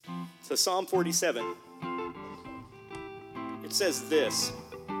So Psalm 47, it says this.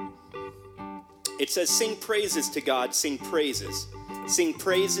 It says, sing praises to God, sing praises. Sing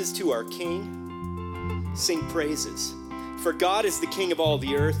praises to our King, sing praises. For God is the King of all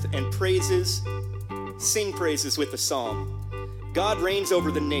the earth, and praises, sing praises with a psalm. God reigns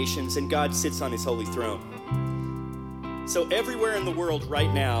over the nations, and God sits on his holy throne. So everywhere in the world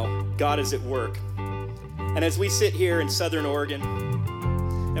right now, God is at work. And as we sit here in Southern Oregon,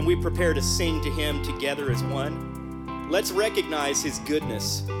 and we prepare to sing to him together as one, let's recognize his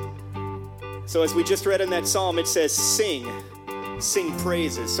goodness. So as we just read in that psalm, it says, sing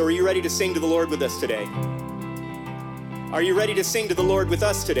praises. So are you ready to sing to the Lord with us today? Are you ready to sing to the Lord with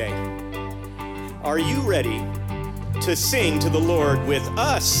us today? Are you ready to sing to the Lord with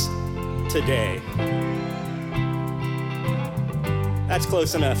us today? That's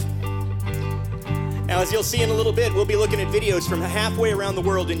close enough. Now, as you'll see in a little bit, we'll be looking at videos from halfway around the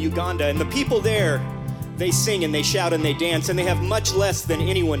world in Uganda, and the people there, they sing and they shout and they dance, and they have much less than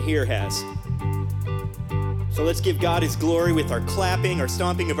anyone here has. So let's give God his glory with our clapping, our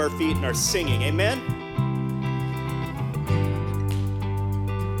stomping of our feet, and our singing. Amen?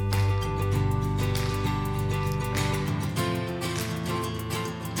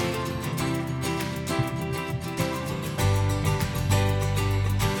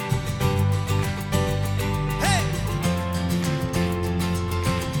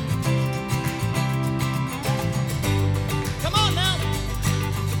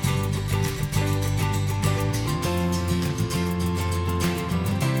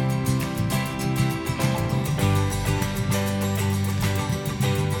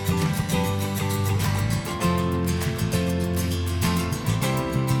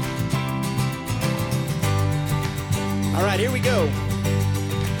 Here we go.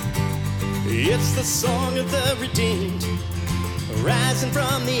 It's the song of the redeemed, rising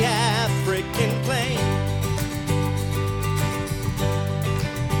from the African plain.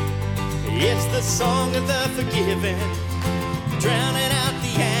 It's the song of the forgiven, drowning out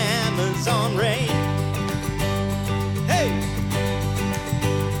the Amazon rain. Hey!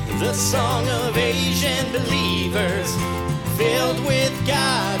 The song of Asian believers, filled with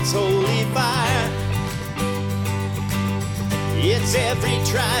God's holy fire. It's every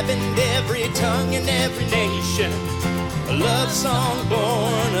tribe and every tongue and every nation, a love song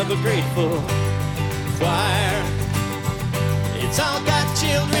born of a grateful choir. It's all got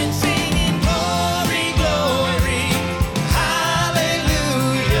children singing glory, glory,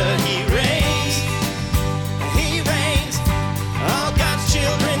 hallelujah, he reigns, he reigns. All God's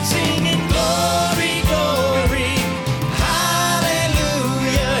children singing glory, glory,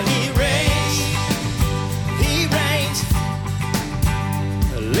 hallelujah, he reigns, he reigns.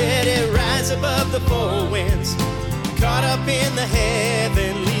 Let it rise above the four winds, caught up in the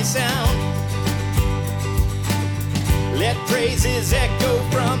heavenly sound. Let praises echo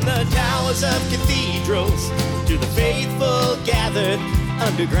from the towers of cathedrals to the faithful gathered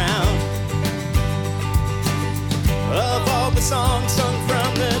underground. Of all the songs sung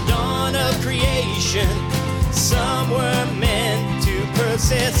from the dawn of creation, some were meant to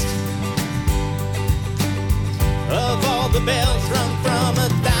persist. Of all the bells rung from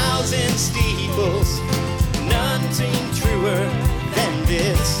 1,000 steeples, none seemed truer than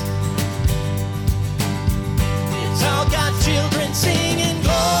this. It's all God's children singing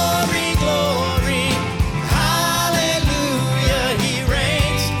glory, glory, hallelujah, he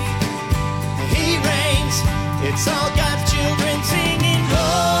reigns, he reigns. It's all God's children singing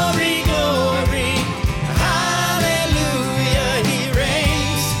glory, glory, hallelujah, he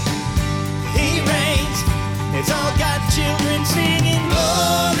reigns, he reigns. It's all God's children singing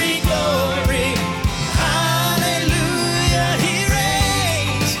glory, glory, hallelujah, he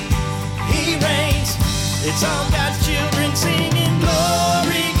reigns, he reigns. It's all God's children singing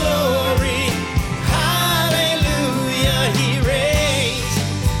glory, glory, hallelujah, he reigns,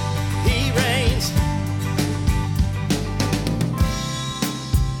 he reigns.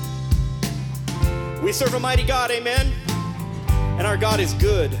 We serve a mighty God, amen? And our God is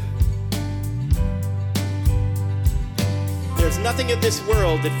good. There's nothing of this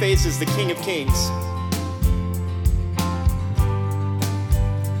world that faces the King of Kings.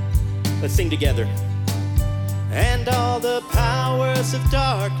 Let's sing together. And all the powers of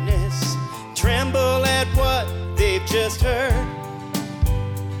darkness tremble at what they've just heard.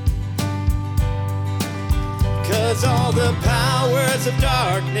 'Cause all the powers of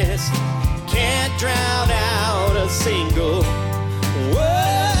darkness can't drown out a single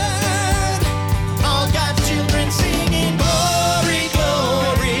word. All God's children singing glory,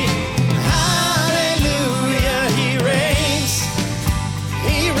 glory, hallelujah, he reigns,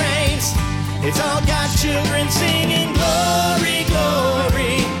 he reigns. It's all God's children singing glory,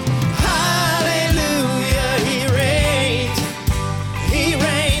 glory. Hallelujah, he reigns. He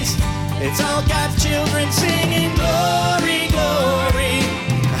reigns. It's all God's children singing glory, glory.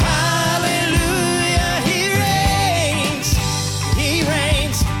 Hallelujah, he reigns. He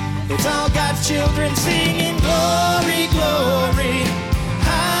reigns. It's all God's children singing glory, glory.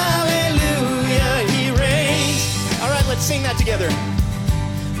 Hallelujah, he reigns. All right, let's sing that together.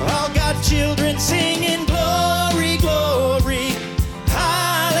 All God's children singing glory, glory.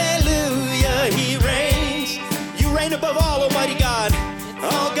 Hallelujah, he reigns. You reign above all, Almighty God.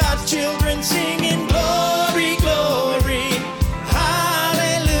 All God's children singing glory, glory.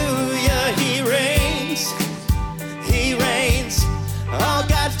 Hallelujah, he reigns. He reigns. All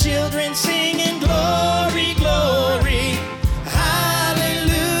God's children singing glory, glory.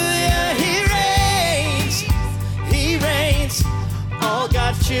 Hallelujah, he reigns. He reigns. All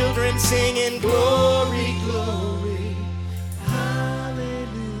God's children singing glory, glory.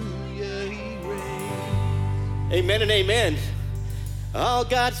 Hallelujah, he reigns. Amen and amen. All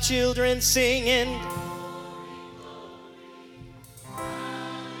God's children singing.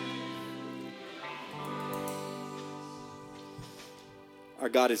 Our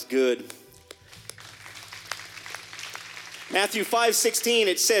God is good. Matthew 5:16,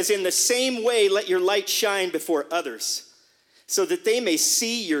 it says, in the same way, let your light shine before others, so that they may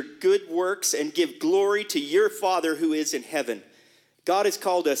see your good works and give glory to your Father who is in heaven. God has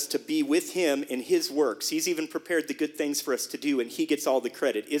called us to be with him in his works. He's even prepared the good things for us to do, and he gets all the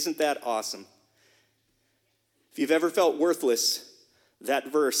credit. Isn't that awesome? If you've ever felt worthless,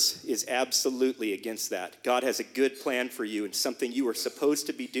 that verse is absolutely against that. God has a good plan for you and something you are supposed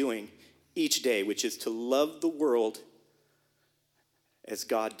to be doing each day, which is to love the world as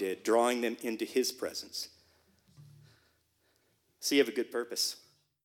God did, drawing them into his presence. So you have a good purpose.